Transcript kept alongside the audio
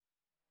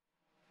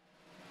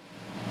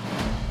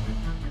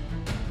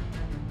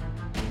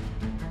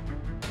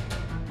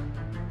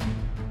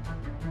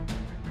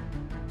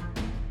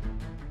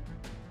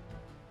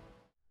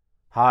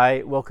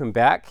Hi, welcome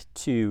back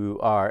to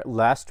our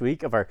last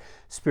week of our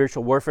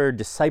spiritual warfare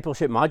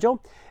discipleship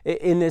module.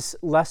 In this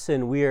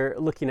lesson, we are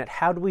looking at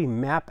how do we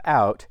map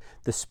out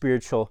the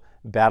spiritual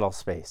battle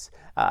space.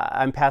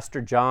 I'm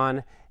Pastor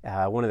John,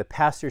 one of the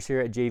pastors here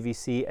at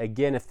JVC.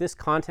 Again, if this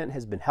content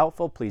has been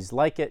helpful, please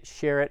like it,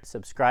 share it,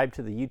 subscribe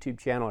to the YouTube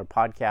channel or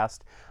podcast.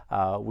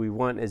 We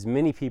want as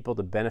many people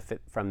to benefit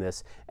from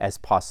this as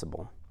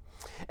possible.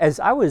 As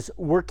I was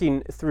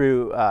working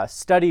through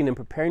studying and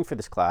preparing for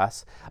this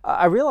class,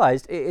 I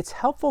realized it's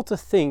helpful to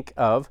think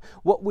of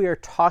what we are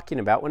talking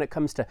about when it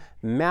comes to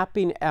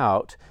mapping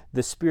out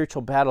the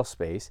spiritual battle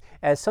space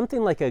as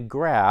something like a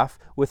graph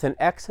with an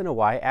X and a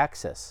Y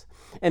axis.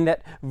 And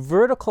that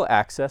vertical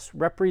axis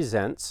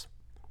represents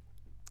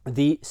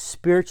the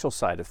spiritual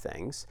side of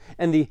things,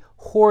 and the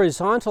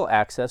horizontal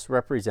axis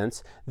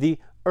represents the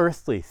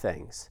earthly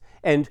things.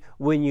 And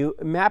when you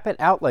map it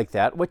out like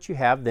that, what you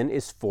have then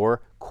is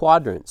 4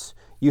 quadrants.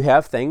 You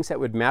have things that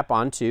would map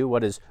onto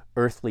what is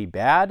earthly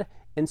bad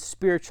and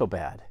spiritual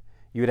bad.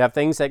 You would have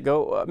things that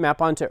go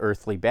map onto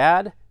earthly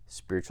bad,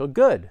 spiritual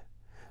good.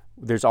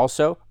 There's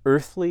also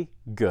earthly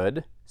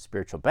good,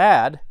 spiritual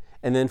bad,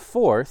 and then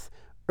 4th,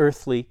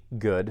 earthly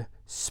good,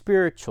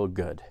 spiritual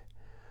good.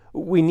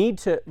 We need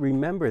to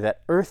remember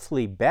that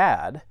earthly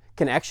bad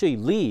can actually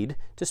lead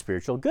to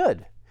spiritual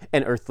good,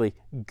 and earthly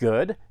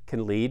good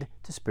can lead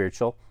to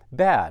spiritual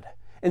bad.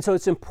 And so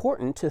it's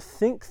important to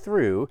think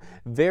through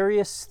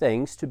various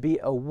things to be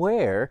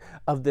aware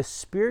of the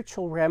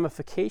spiritual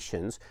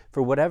ramifications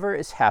for whatever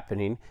is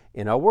happening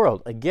in our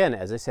world. Again,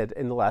 as I said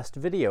in the last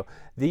video,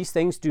 these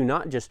things do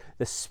not just,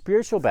 the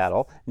spiritual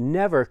battle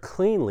never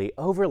cleanly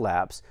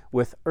overlaps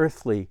with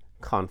earthly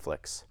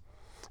conflicts.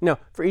 Now,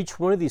 for each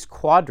one of these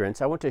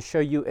quadrants, I want to show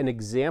you an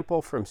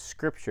example from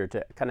Scripture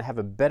to kind of have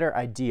a better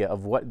idea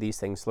of what these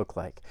things look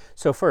like.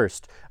 So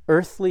first,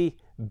 earthly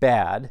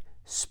bad,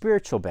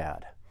 spiritual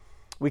bad.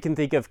 We can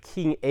think of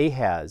King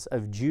Ahaz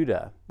of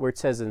Judah, where it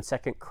says in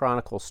 2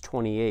 Chronicles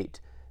 28,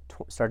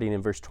 starting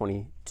in verse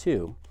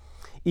 22,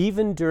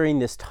 "Even during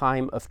this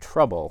time of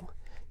trouble,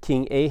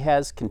 King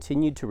Ahaz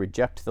continued to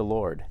reject the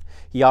Lord.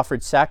 He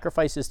offered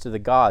sacrifices to the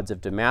gods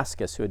of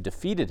Damascus who had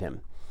defeated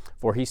him.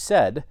 For he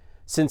said,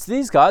 'Since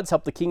these gods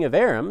helped the king of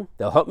Aram,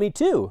 they'll help me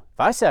too, if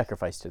I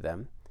sacrifice to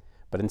them.'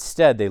 But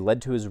instead they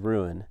led to his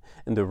ruin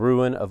and the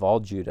ruin of all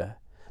Judah.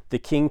 The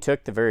king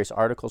took the various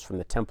articles from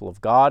the temple of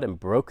God and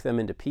broke them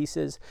into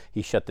pieces.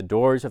 He shut the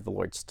doors of the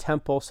Lord's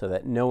temple so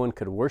that no one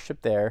could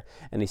worship there,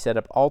 and he set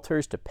up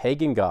altars to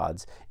pagan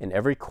gods in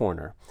every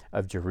corner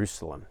of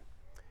Jerusalem."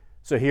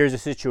 So here's a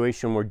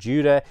situation where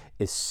Judah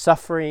is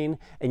suffering,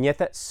 and yet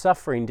that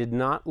suffering did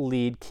not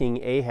lead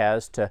King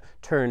Ahaz to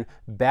turn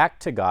back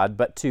to God,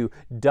 but to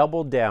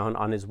double down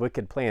on his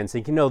wicked plans,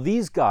 thinking, no,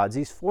 these gods,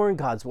 these foreign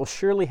gods will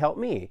surely help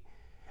me.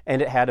 And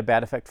it had a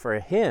bad effect for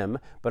him,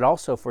 but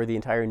also for the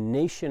entire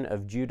nation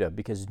of Judah,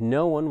 because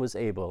no one was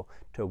able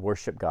to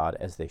worship God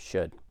as they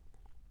should.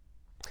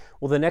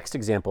 Well, the next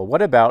example,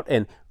 what about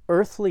an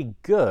earthly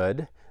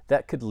good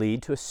that could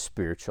lead to a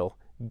spiritual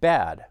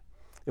bad?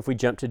 If we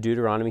jump to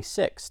Deuteronomy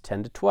 6,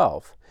 10 to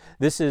 12,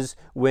 this is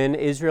when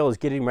Israel is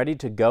getting ready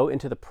to go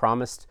into the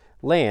promised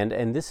land,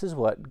 and this is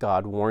what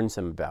God warns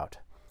him about.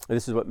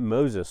 This is what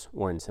Moses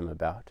warns him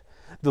about.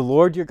 "The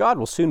Lord your God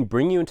will soon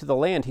bring you into the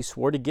land he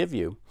swore to give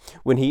you,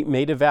 when he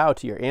made a vow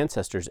to your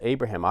ancestors,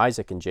 Abraham,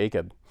 Isaac, and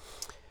Jacob.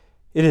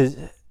 It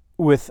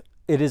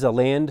is a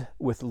land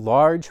with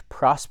large,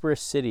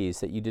 prosperous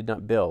cities that you did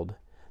not build.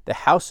 The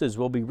houses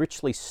will be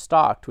richly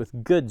stocked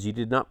with goods you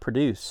did not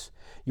produce.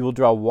 You will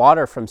draw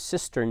water from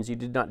cisterns you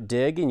did not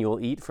dig, and you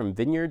will eat from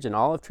vineyards and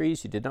olive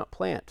trees you did not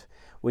plant.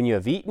 When you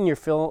have eaten your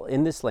fill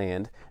in this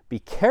land, be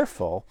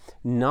careful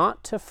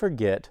not to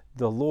forget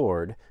the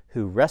Lord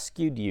who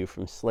rescued you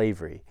from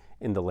slavery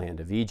in the land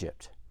of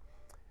Egypt."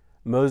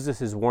 Moses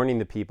is warning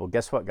the people,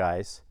 guess what,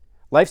 guys?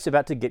 Life's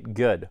about to get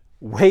good,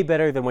 way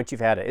better than what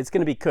you've had it. It's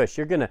going to be cush.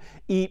 You're going to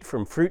eat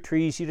from fruit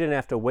trees. You didn't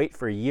have to wait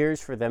for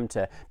years for them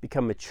to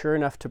become mature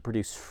enough to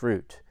produce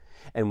fruit.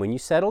 And when you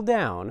settle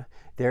down,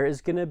 there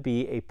is going to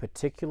be a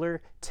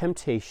particular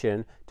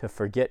temptation to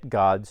forget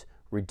God's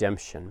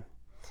redemption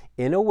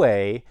in a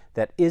way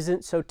that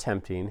isn't so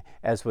tempting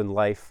as when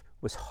life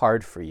was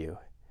hard for you.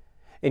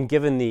 And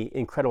given the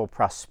incredible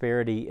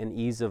prosperity and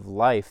ease of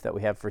life that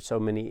we have for so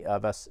many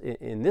of us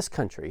in this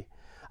country,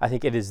 I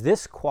think it is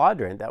this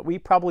quadrant that we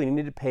probably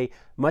need to pay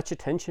much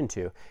attention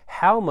to.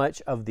 How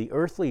much of the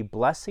earthly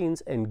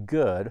blessings and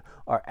good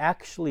are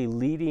actually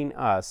leading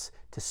us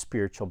to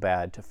spiritual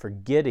bad, to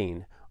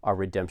forgetting our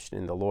redemption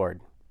in the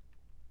Lord?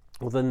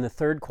 Well, then the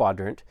third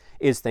quadrant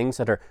is things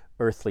that are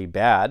earthly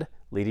bad,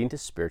 leading to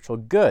spiritual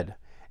good.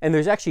 And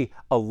there's actually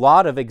a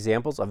lot of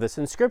examples of this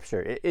in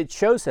Scripture. It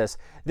shows us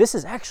this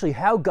is actually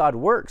how God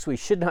works. We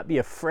should not be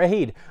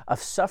afraid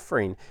of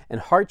suffering and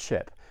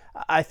hardship.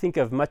 I think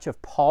of much of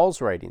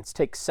Paul's writings.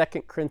 Take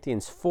 2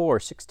 Corinthians 4,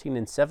 16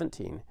 and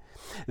 17.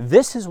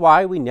 This is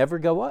why we never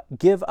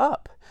give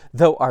up.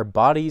 Though our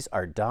bodies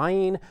are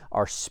dying,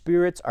 our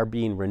spirits are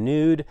being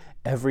renewed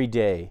every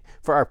day.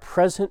 For our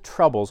present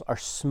troubles are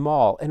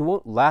small and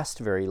won't last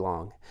very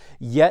long.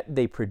 Yet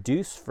they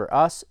produce for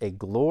us a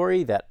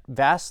glory that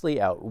vastly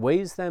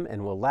outweighs them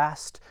and will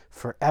last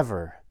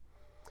forever.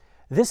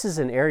 This is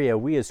an area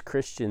we as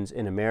Christians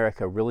in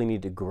America really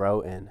need to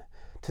grow in.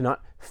 To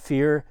not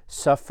fear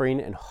suffering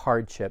and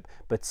hardship,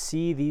 but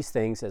see these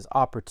things as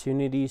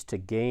opportunities to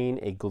gain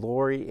a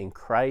glory in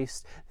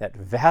Christ that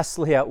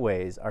vastly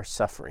outweighs our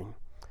suffering.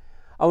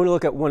 I want to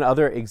look at one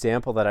other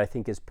example that I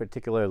think is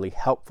particularly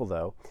helpful,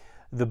 though.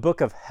 The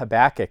book of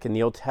Habakkuk in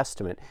the Old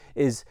Testament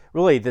is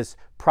really this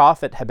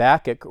prophet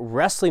Habakkuk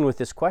wrestling with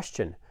this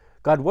question.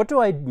 God, what do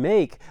I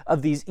make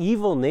of these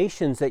evil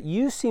nations that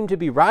you seem to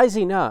be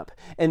rising up,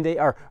 and they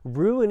are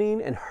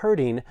ruining and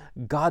hurting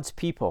God's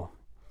people?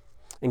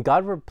 And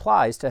God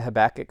replies to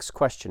Habakkuk's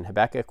question,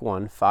 Habakkuk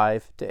 1,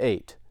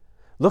 5-8.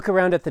 Look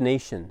around at the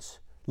nations.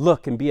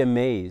 Look and be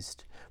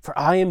amazed. For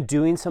I am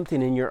doing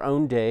something in your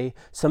own day,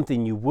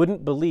 something you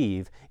wouldn't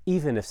believe,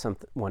 even if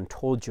someone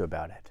told you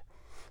about it.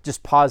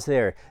 Just pause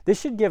there. This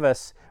should give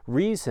us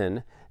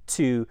reason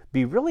to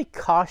be really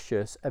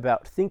cautious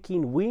about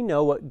thinking we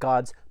know what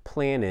God's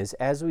plan is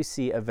as we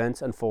see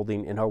events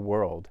unfolding in our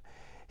world.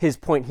 His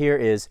point here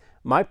is,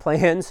 my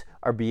plans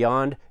are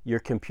beyond your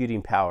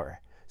computing power.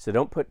 So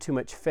don't put too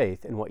much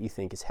faith in what you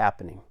think is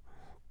happening.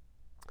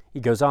 He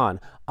goes on,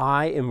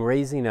 I am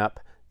raising up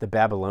the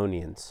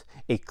Babylonians,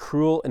 a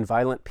cruel and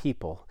violent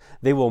people.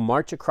 They will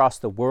march across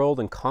the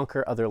world and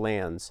conquer other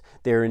lands.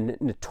 They are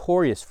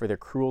notorious for their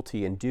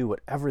cruelty and do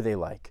whatever they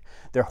like.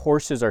 Their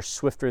horses are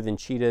swifter than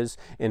cheetahs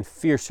and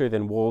fiercer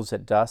than wolves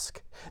at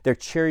dusk. Their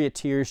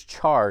charioteers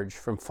charge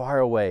from far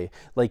away.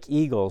 Like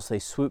eagles, they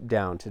swoop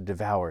down to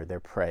devour their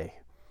prey.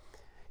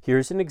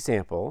 Here's an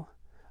example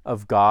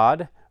of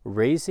God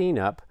raising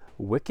up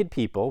wicked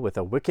people with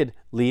a wicked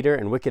leader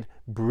and wicked,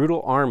 brutal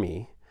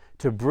army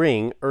to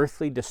bring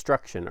earthly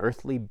destruction,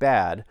 earthly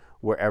bad,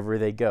 wherever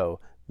they go.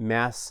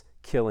 Mass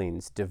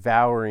killings,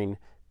 devouring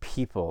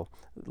people.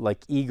 Like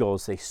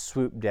eagles, they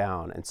swoop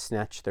down and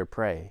snatch their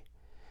prey.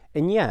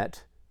 And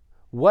yet,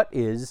 what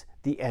is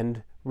the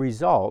end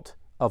result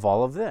of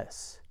all of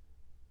this?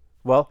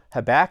 Well,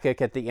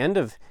 Habakkuk, at the end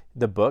of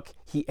the book,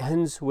 he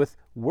ends with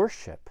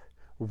worship.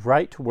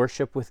 Right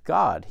worship with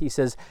God. He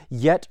says,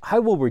 yet I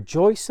will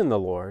rejoice in the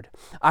Lord.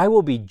 I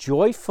will be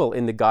joyful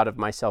in the God of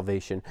my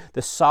salvation.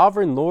 The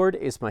sovereign Lord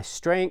is my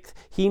strength.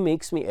 He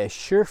makes me as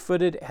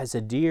sure-footed as a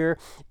deer,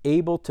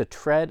 able to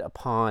tread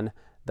upon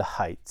the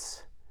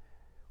heights.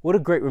 What a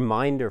great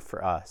reminder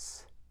for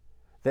us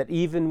that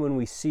even when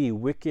we see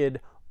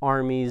wicked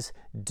armies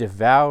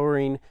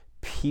devouring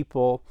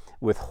people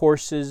with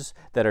horses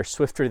that are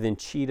swifter than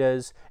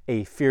cheetahs,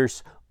 a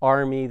fierce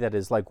army that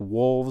is like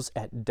wolves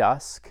at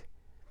dusk,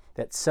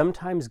 that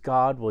sometimes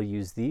God will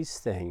use these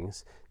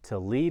things to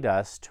lead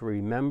us to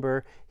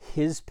remember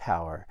His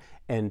power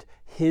and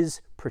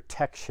His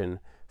protection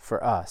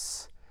for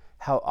us.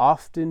 How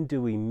often do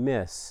we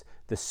miss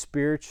the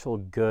spiritual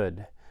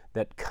good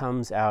that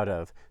comes out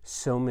of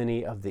so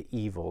many of the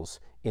evils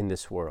in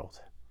this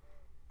world?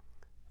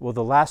 Well,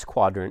 the last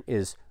quadrant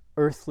is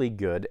earthly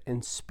good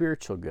and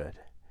spiritual good.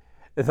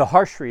 The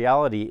harsh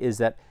reality is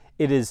that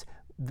it is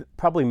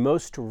probably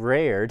most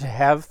rare to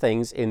have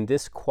things in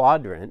this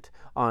quadrant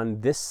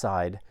on this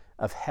side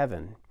of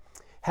heaven.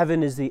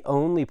 Heaven is the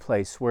only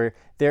place where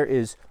there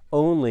is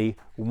only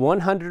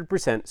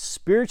 100%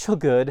 spiritual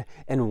good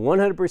and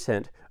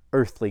 100%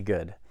 earthly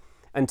good.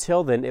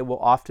 Until then, it will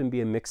often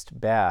be a mixed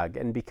bag,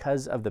 and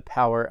because of the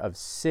power of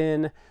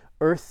sin,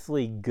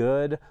 earthly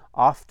good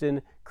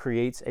often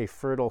creates a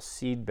fertile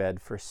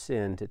seedbed for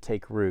sin to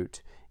take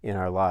root in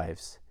our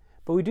lives.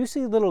 But we do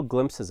see little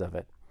glimpses of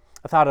it.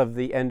 I thought of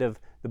the end of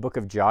the book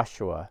of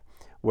Joshua,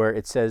 where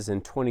it says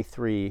in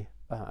 23,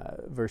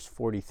 verse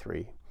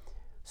 43,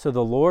 so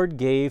the Lord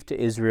gave to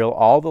Israel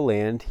all the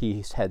land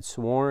he had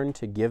sworn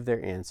to give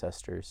their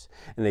ancestors,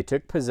 and they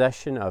took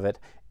possession of it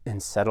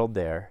and settled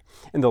there.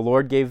 And the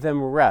Lord gave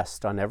them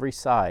rest on every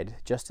side,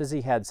 just as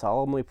he had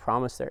solemnly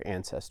promised their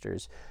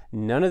ancestors.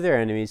 None of their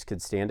enemies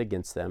could stand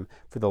against them,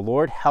 for the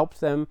Lord helped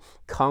them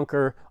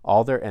conquer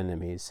all their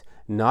enemies.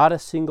 Not a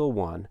single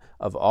one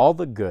of all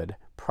the good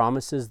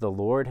promises the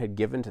Lord had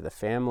given to the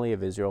family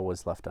of Israel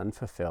was left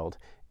unfulfilled.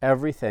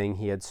 Everything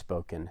he had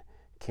spoken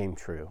came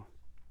true.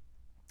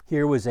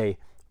 Here was a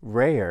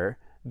rare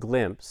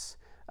glimpse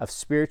of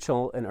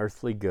spiritual and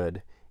earthly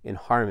good in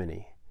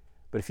harmony.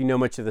 But if you know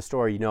much of the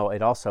story, you know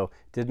it also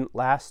didn't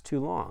last too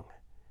long.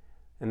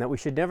 And that we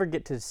should never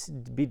get to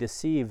be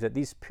deceived that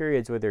these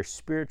periods where there's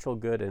spiritual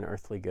good and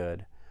earthly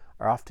good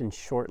are often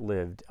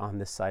short-lived on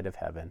this side of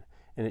heaven.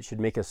 And it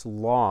should make us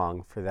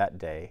long for that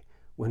day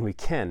when we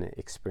can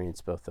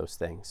experience both those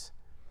things.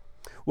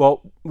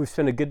 Well, we've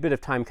spent a good bit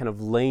of time kind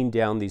of laying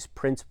down these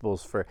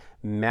principles for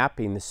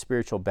mapping the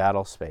spiritual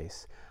battle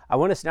space. I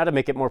want us now to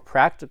make it more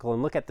practical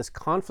and look at this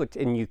conflict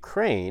in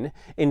Ukraine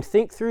and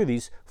think through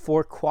these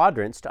 4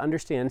 quadrants to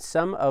understand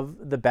some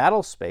of the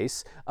battle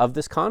space of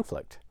this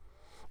conflict.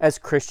 As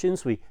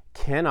Christians, we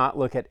cannot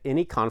look at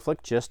any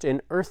conflict just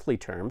in earthly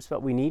terms,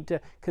 but we need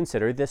to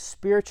consider the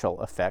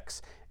spiritual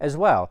effects as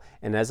well.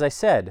 And as I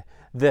said,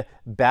 the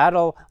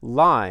battle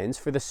lines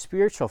for the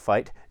spiritual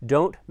fight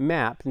don't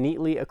map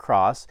neatly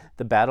across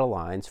the battle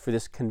lines for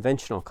this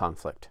conventional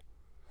conflict.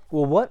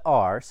 Well, what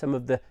are some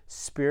of the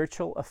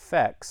spiritual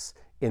effects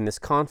in this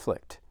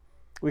conflict?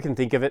 We can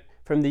think of it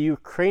from the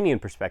Ukrainian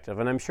perspective,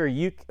 and I'm sure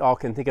you all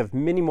can think of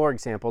many more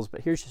examples,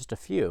 but here's just a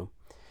few.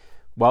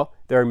 Well,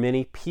 there are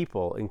many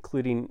people,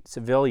 including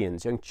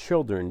civilians, young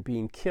children,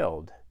 being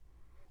killed.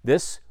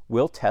 This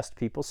will test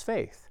people's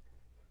faith,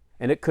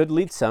 and it could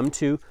lead some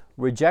to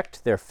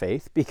reject their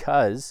faith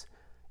because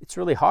it's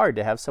really hard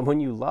to have someone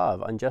you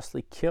love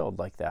unjustly killed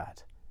like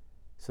that.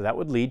 So that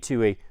would lead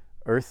to a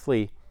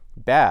earthly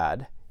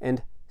bad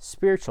and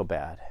spiritual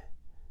bad.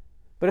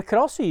 But it could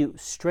also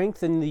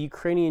strengthen the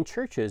Ukrainian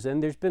churches,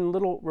 and there's been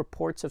little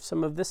reports of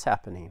some of this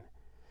happening.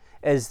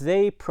 As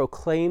they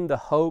proclaim the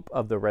hope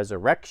of the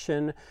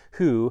resurrection,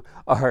 to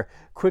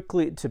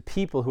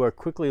people who are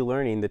quickly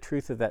learning the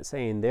truth of that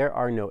saying, there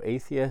are no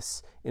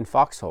atheists in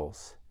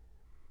foxholes.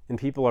 And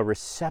people are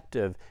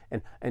receptive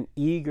and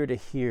eager to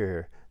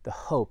hear the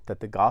hope that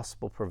the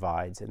gospel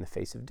provides in the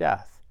face of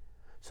death.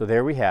 So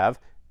there we have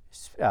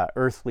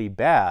earthly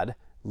bad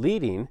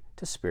leading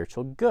to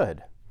spiritual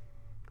good.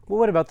 Well,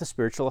 what about the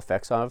spiritual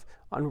effects on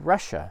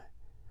Russia?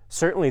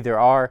 Certainly there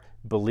are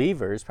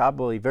believers,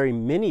 probably very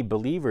many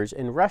believers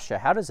in Russia.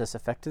 How does this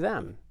affect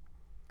them?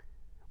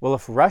 Well,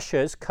 if Russia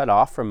is cut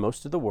off from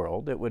most of the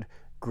world, it would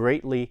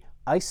greatly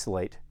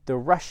isolate the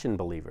Russian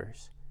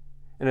believers.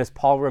 And as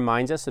Paul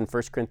reminds us in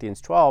 1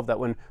 Corinthians 12, that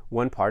when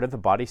one part of the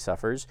body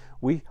suffers,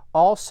 we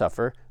all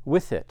suffer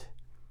with it.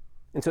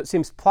 And so it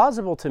seems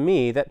plausible to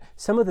me that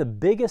some of the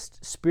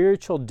biggest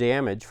spiritual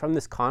damage from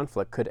this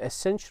conflict could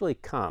essentially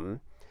come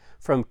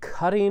from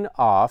cutting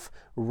off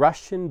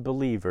Russian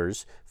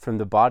believers from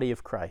the body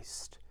of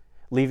Christ,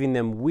 leaving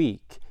them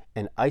weak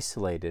and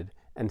isolated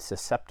and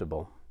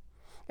susceptible.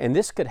 And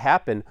this could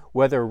happen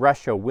whether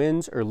Russia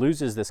wins or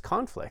loses this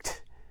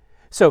conflict.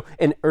 So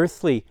in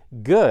earthly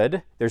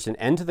good, there's an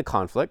end to the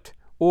conflict,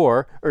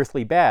 or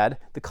earthly bad,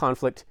 the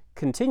conflict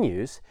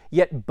continues.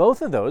 Yet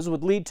both of those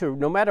would lead to,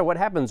 no matter what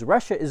happens,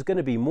 Russia is going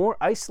to be more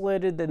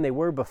isolated than they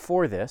were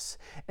before this,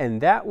 and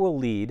that will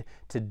lead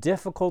to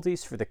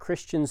difficulties for the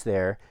Christians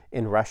there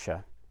in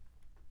Russia.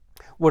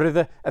 What are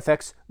the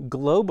effects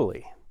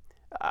globally?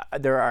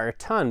 There are a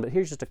ton, but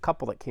here's just a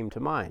couple that came to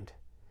mind.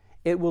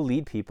 It will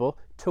lead people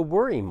to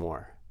worry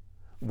more.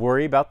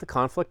 Worry about the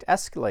conflict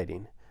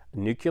escalating,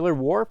 nuclear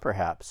war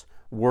perhaps,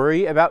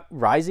 worry about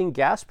rising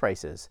gas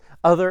prices,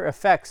 other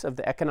effects of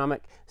the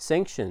economic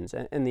sanctions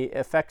and the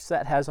effects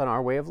that has on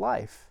our way of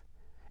life.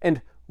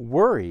 And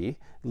worry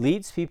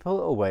leads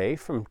people away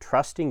from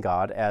trusting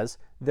God as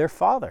their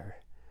Father.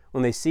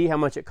 When they see how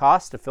much it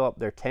costs to fill up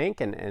their tank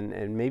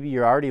and maybe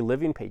you're already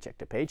living paycheck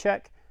to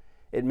paycheck,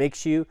 it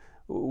makes you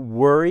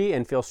worry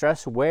and feel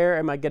stressed. Where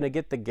am I going to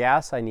get the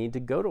gas I need to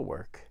go to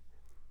work?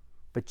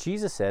 But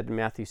Jesus said in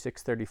Matthew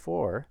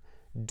 6:34,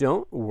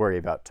 don't worry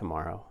about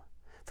tomorrow.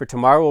 For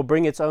tomorrow will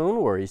bring its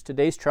own worries.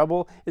 Today's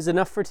trouble is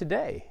enough for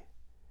today.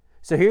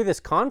 So here this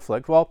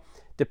conflict, well,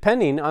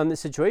 depending on the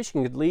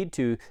situation, could lead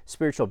to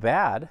spiritual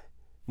bad,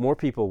 more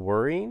people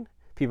worrying,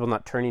 people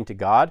not turning to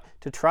God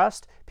to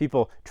trust,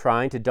 people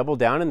trying to double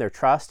down in their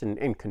trust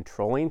in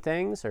controlling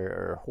things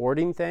or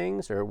hoarding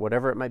things or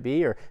whatever it might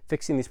be, or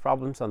fixing these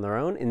problems on their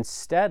own,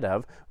 instead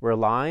of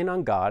relying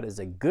on God as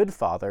a good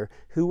Father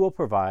who will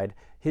provide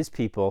his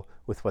people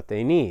with what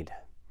they need.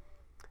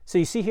 So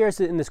you see here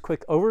in this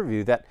quick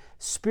overview that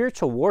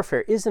spiritual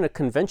warfare isn't a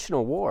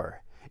conventional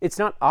war. It's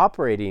not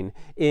operating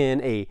in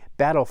a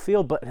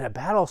battlefield, but in a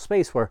battle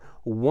space where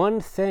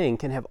one thing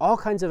can have all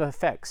kinds of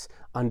effects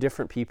on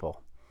different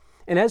people.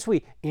 And as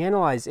we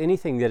analyze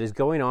anything that is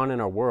going on in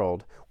our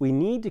world, we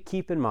need to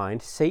keep in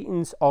mind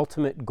Satan's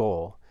ultimate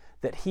goal,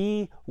 that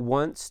he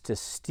wants to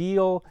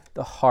steal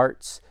the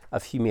hearts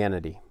of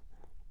humanity.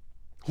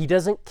 He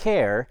doesn't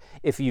care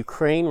if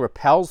Ukraine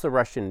repels the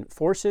Russian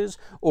forces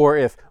or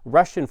if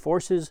Russian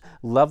forces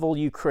level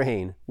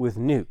Ukraine with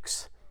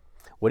nukes.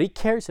 What he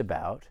cares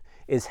about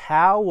is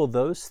how will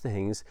those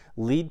things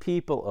lead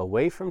people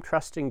away from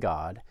trusting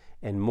God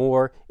and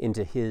more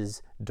into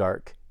his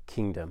dark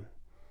kingdom.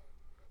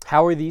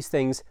 How are these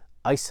things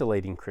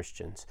isolating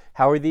Christians?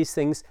 How are these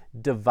things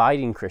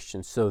dividing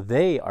Christians so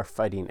they are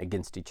fighting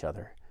against each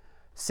other?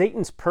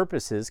 Satan's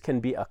purposes can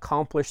be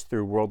accomplished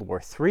through World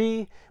War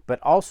III, but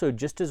also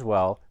just as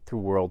well through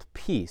world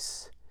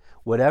peace.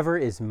 Whatever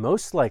is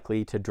most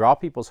likely to draw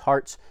people's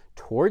hearts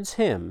towards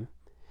him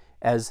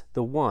as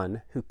the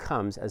one who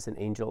comes as an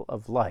angel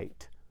of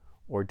light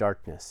or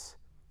darkness,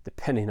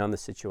 depending on the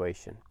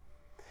situation.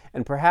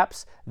 And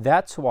perhaps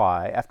that's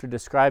why, after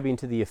describing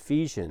to the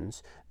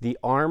Ephesians the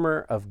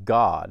armor of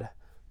God,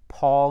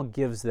 Paul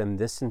gives them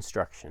this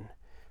instruction: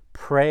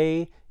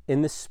 pray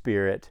in the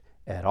Spirit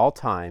at all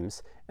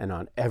times and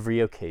on every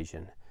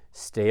occasion.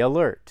 Stay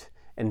alert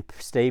and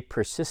stay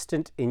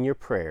persistent in your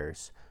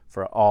prayers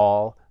for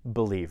all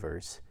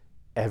believers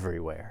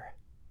everywhere.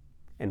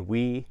 And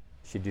we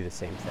should do the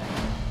same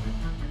thing.